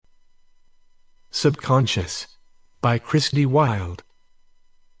Subconscious by Christy Wilde.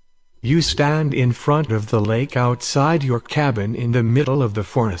 You stand in front of the lake outside your cabin in the middle of the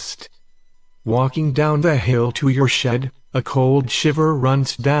forest. Walking down the hill to your shed, a cold shiver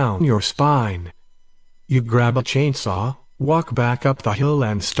runs down your spine. You grab a chainsaw, walk back up the hill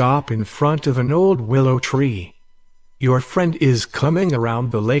and stop in front of an old willow tree. Your friend is coming around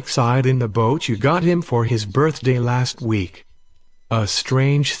the lakeside in the boat you got him for his birthday last week. A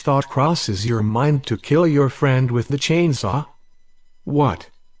strange thought crosses your mind to kill your friend with the chainsaw. What?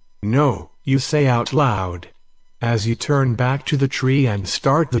 No, you say out loud. As you turn back to the tree and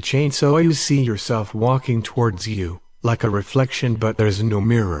start the chainsaw, you see yourself walking towards you, like a reflection, but there's no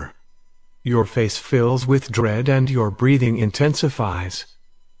mirror. Your face fills with dread and your breathing intensifies.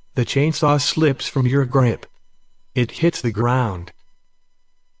 The chainsaw slips from your grip. It hits the ground.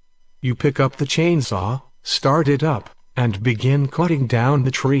 You pick up the chainsaw, start it up, and begin cutting down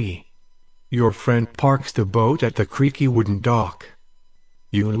the tree. Your friend parks the boat at the creaky wooden dock.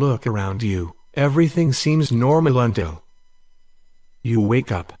 You look around you. Everything seems normal until you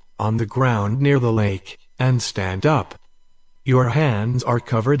wake up, on the ground near the lake, and stand up. Your hands are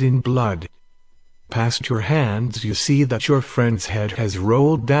covered in blood. Past your hands you see that your friend's head has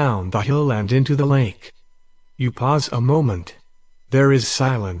rolled down the hill and into the lake. You pause a moment. There is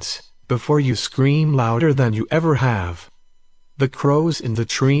silence, before you scream louder than you ever have. The crows in the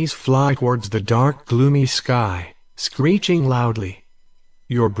trees fly towards the dark, gloomy sky, screeching loudly.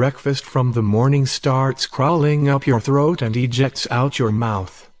 Your breakfast from the morning starts crawling up your throat and ejects out your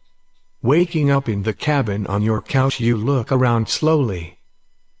mouth. Waking up in the cabin on your couch, you look around slowly.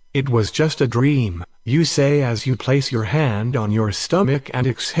 It was just a dream, you say as you place your hand on your stomach and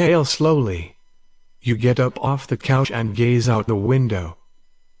exhale slowly. You get up off the couch and gaze out the window.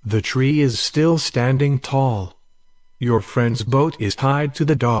 The tree is still standing tall. Your friend's boat is tied to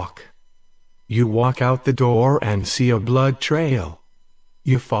the dock. You walk out the door and see a blood trail.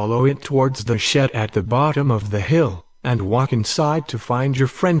 You follow it towards the shed at the bottom of the hill, and walk inside to find your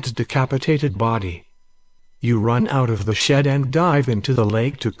friend's decapitated body. You run out of the shed and dive into the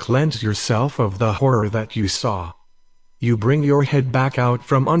lake to cleanse yourself of the horror that you saw. You bring your head back out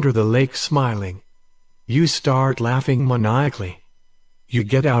from under the lake smiling. You start laughing maniacally. You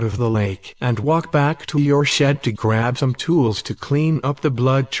get out of the lake and walk back to your shed to grab some tools to clean up the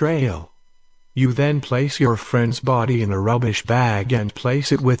blood trail. You then place your friend's body in a rubbish bag and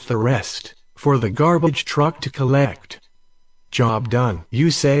place it with the rest, for the garbage truck to collect. Job done,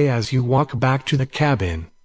 you say as you walk back to the cabin.